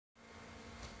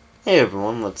Hey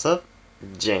everyone, what's up?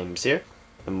 James here,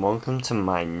 and welcome to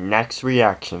my next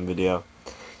reaction video.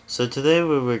 So today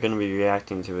what we're going to be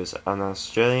reacting to is an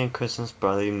Australian Christmas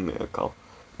party miracle.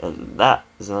 And that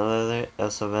is another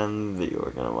SFM video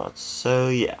we're going to watch. So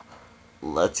yeah,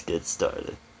 let's get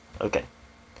started. Okay.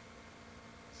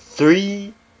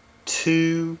 3,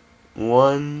 2,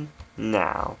 1,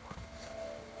 now.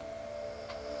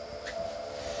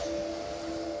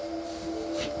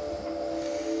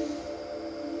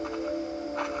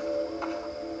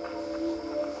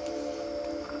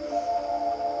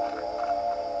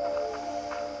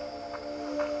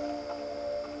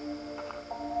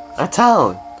 A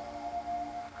town!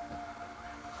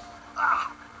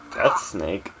 Death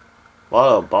snake? What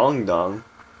a bong dong.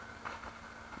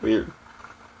 Weird.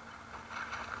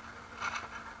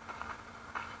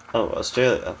 Oh,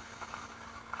 Australia.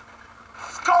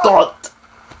 Scott!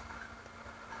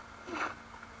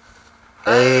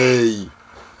 Hey!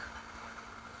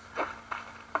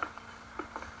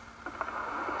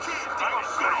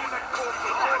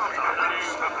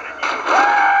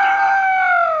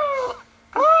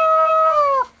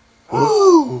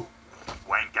 Woo!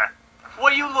 Wanker.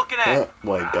 What are you looking at?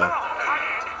 Wanker.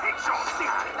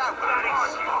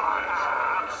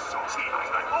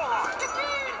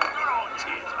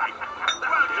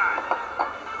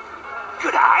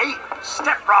 G'day.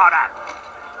 Step right up.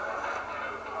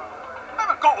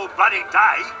 Haven't got all bloody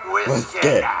day. Let's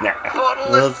get now.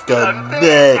 Let's go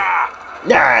bed.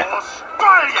 Nah.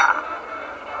 Australia.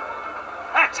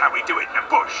 That's how we do it in the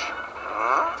bush.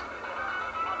 Huh?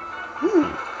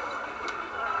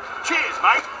 Cheers,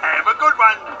 mate. Have a good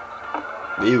one.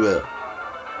 We will.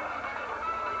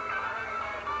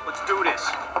 Let's do this.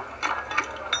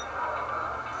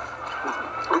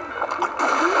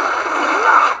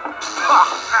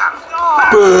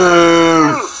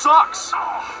 Boom! Sucks.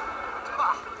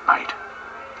 Mate.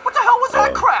 What the hell was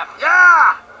that crap?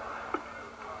 Yeah.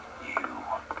 You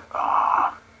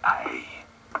are a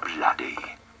bloody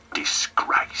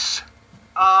disgrace.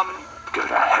 Go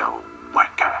to hell,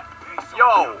 wanker.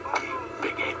 Yo.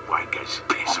 Big head wankers.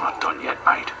 Piss not done yet,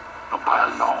 mate. Not by a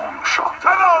long shot.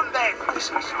 Come on then. This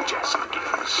is just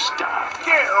getting started.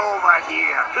 Get over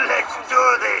here. Let's do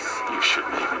this. You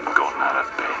shouldn't even gotten out of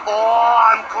bed. Oh,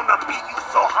 I'm gonna beat you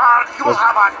so hard you'll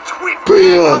have a twit.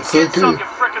 Brilliant, so Get some, good. you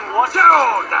frickin' what? Get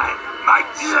on that, mate.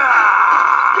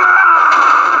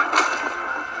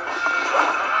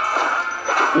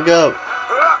 Go.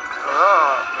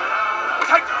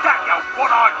 Take that, you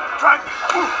one-eyed drunk.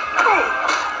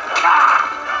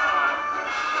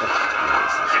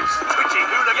 Twitchy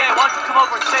hooligan. Yeah, why don't you come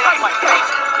over and say that my face?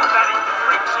 Bloody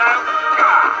freaks out.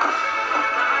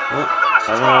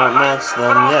 I haven't matched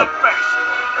them yet.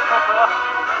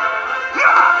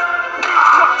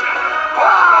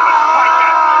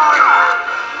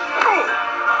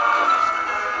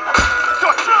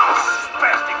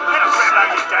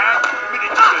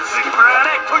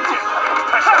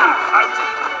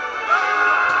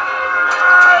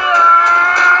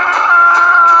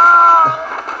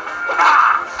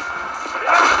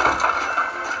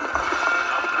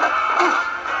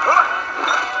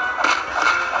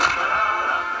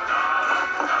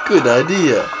 Good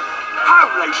idea.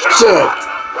 Holy shit! Shit!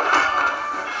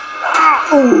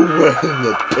 Oh, right in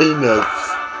the peanuts.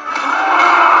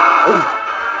 Oh,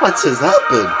 what just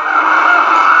happened?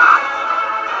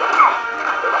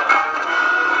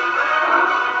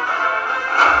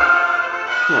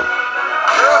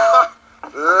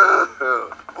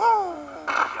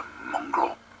 You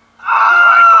mongrel.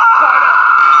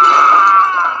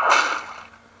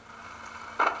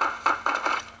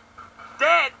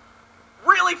 Dad,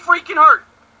 really freaking hurt.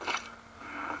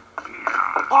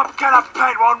 I'm gonna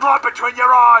paint one right between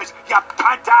your eyes, you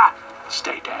panther.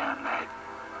 Stay down, lad.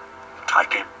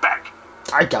 Take it back.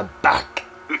 I got back.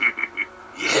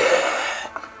 Yeah.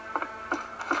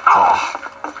 Oh.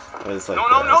 It's like No.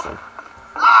 Uh-oh.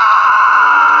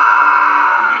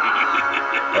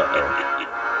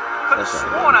 Could have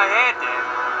sworn I had that.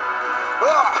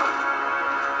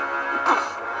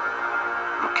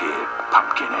 Look here,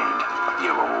 Pumpkinhead.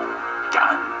 You're all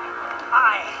done.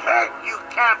 I hate you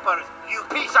campers, you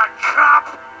piece of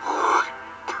crap!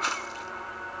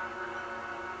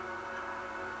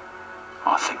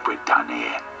 I think we're done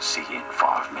here. See you in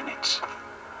 5 minutes.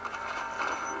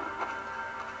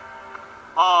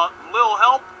 Little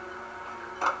help?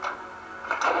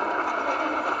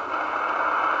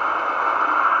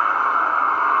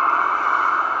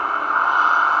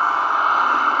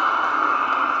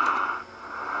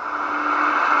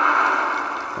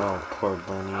 Oh, poor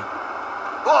bunny.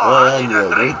 Oh, I need a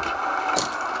drink.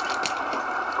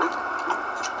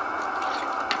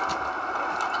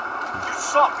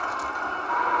 suck.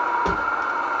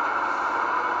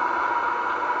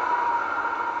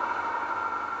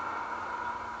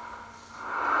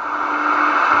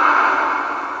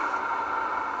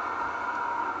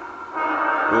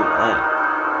 Oh my.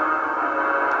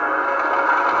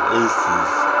 This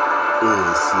is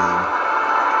awesome.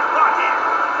 Right here.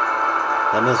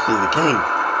 That must be the king.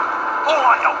 All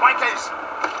right, you wankers.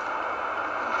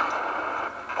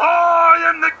 I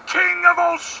am the king of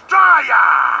Australia.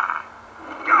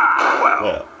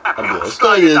 Well, happy I'm the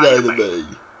Australian Australian Day to me.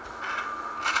 enemy.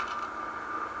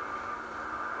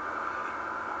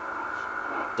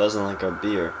 Doesn't like our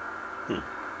beer.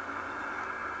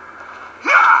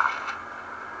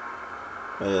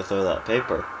 Why you throw that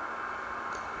paper?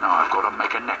 Now I've got to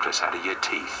make a necklace out of your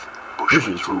teeth.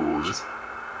 Bushman's rules.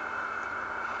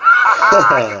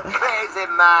 You crazy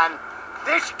man.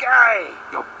 This guy.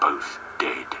 You're both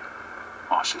dead.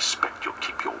 I suspect you'll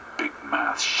keep your big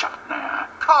mouth shut now.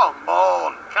 Come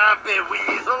on. Can't be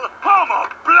weasel. I'm a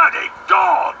bloody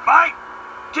god, mate.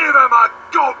 Give him a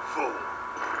godful.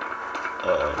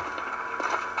 Uh-oh.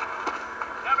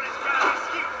 Nobody's gonna miss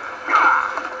you.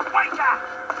 Wake up.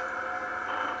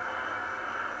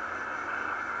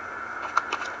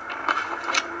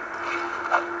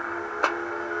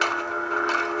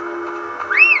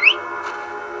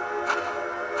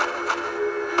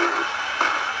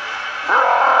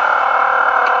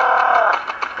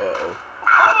 Uh-oh.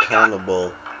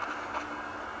 Cannibal.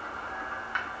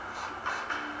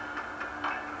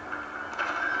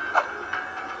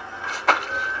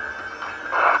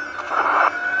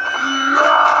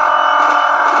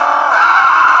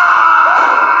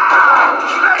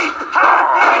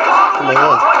 Oh my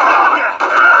god.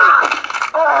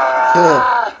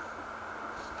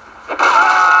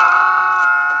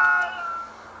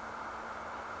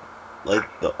 Like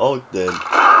the oak did.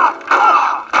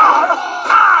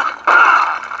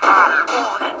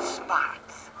 Oh, that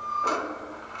sparks.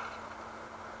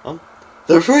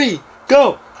 They're free!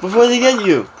 Go! Before they get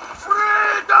you!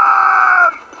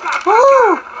 Freedom!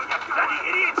 Woo! Bloody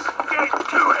idiots! Get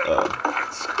to it! Oh.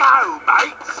 Let's go,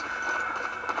 mates!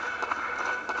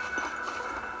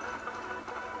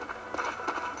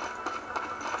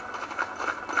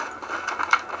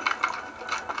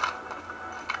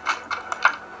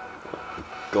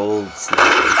 Gold sniper.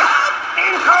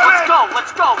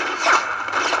 Let's go.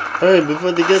 Hurry,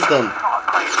 before they get them.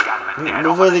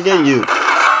 Before they get you.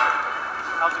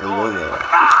 How's it Are you going going? there?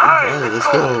 Hey, let's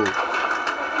go.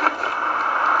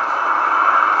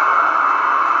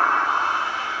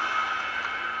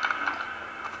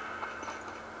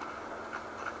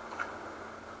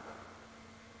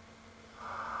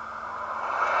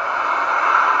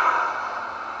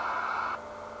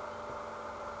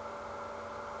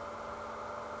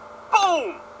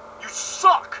 Boom! You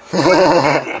suck.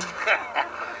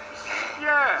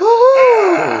 Yeah.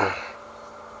 Woohoo!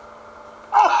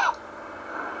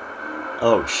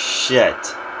 Oh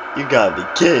shit. You gotta be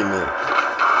kidding me.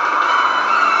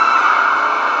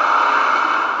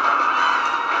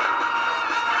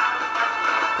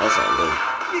 That's not good.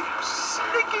 You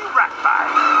sneaky rat bag!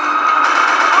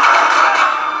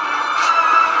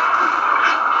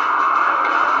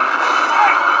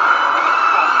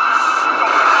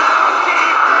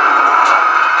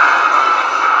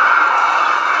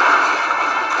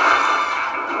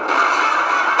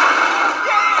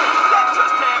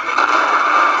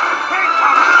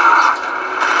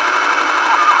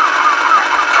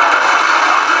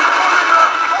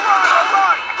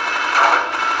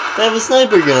 They have a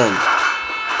sniper gun.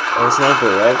 Or a sniper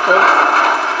rifle.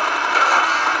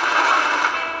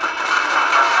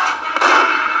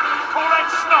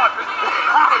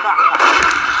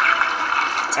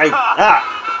 Hey, ah!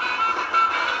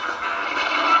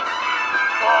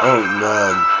 Oh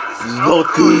man, this is not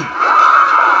good.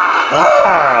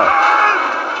 Ah!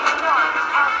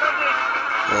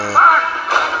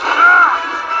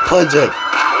 Punch it!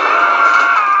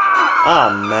 Ah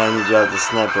man, you dropped the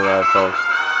sniper rifle.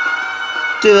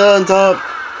 Get on top!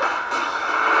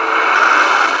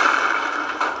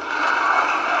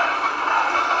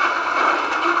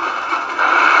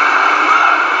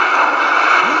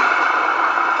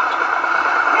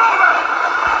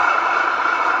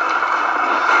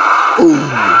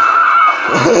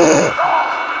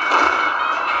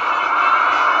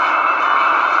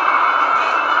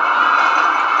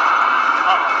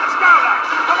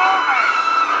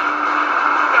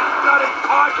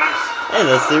 Hey,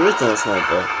 that's the original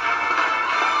sniper.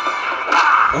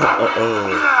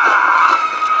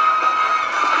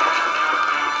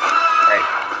 Hey,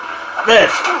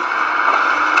 this!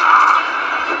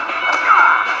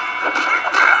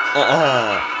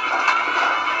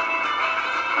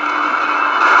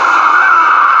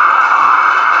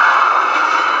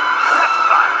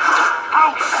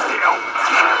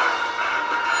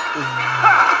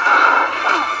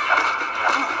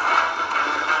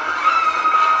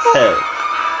 Hey.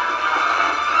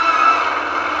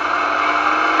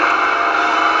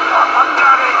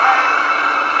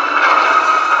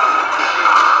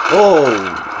 Oh.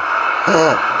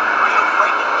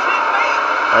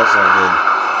 That's not good.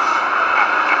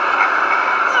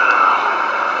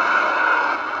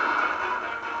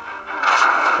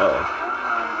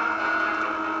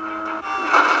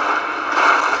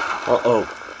 Uh-oh.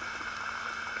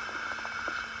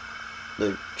 The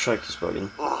truck is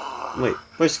broken. Wait,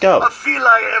 where's Scout? I feel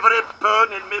like every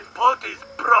bone in me body's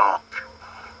broke.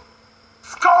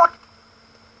 Scott!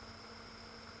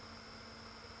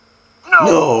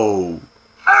 No!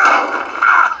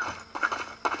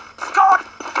 Scott!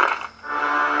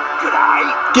 G'day!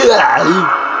 G'day!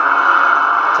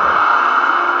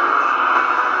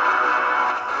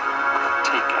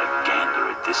 Take a gander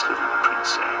at this little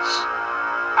princess.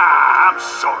 I'm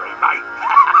sorry, mate.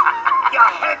 Your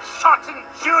headshot in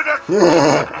Judas!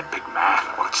 Big man,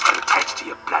 well, it's still attached to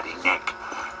your bloody neck.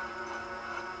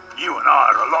 You and I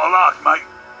are a lot alike, mate.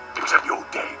 Except you're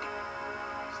dead.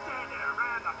 Standing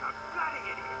around like a bloody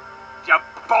idiot. You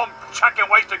bomb-chucking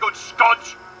waste of good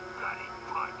scotch. Bloody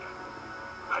piker.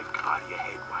 They've come out of your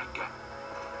head, wanker.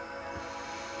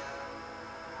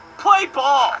 Play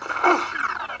ball!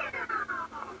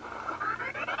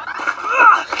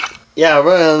 Yeah,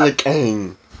 right on the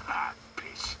king. Ah,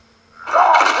 piss.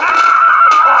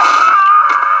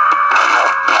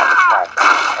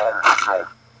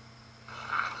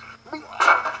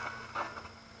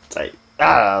 Say,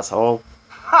 asshole.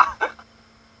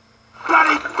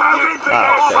 Bloody bogan!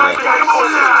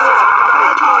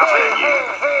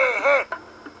 Hey.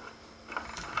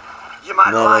 You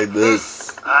might Not like this.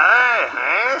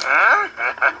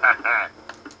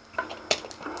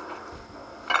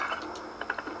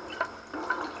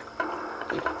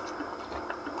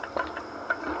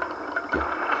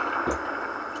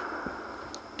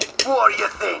 What do you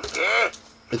think, eh?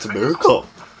 It's a miracle.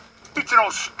 It's an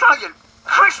Australian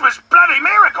Christmas bloody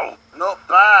miracle! Not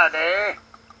bad, eh?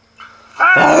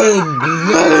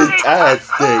 Fantastic.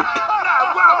 No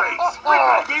worries!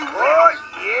 Oh,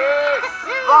 yes!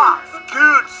 That's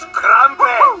good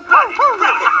scrumpy! Bloody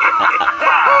brilliant!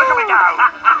 Look at me go!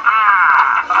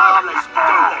 Lovely,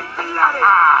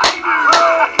 bloody!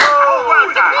 Oh, well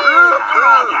done!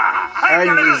 I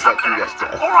knew that you got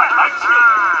that. All right, mates.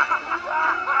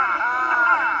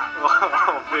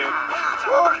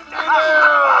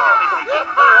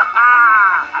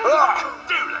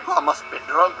 I must be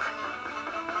drunk.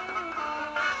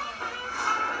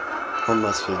 I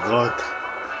must be drunk.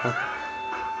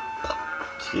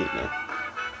 Excuse me.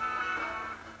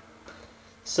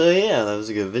 So yeah, that was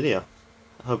a good video.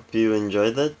 Hope you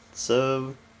enjoyed that.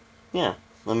 So yeah,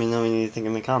 let me know what you think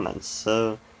in the comments.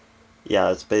 So yeah,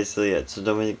 that's basically it. So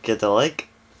don't forget to like,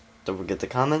 don't forget to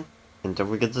comment, and don't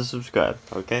forget to subscribe.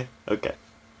 Okay? Okay.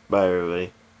 Bye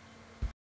everybody.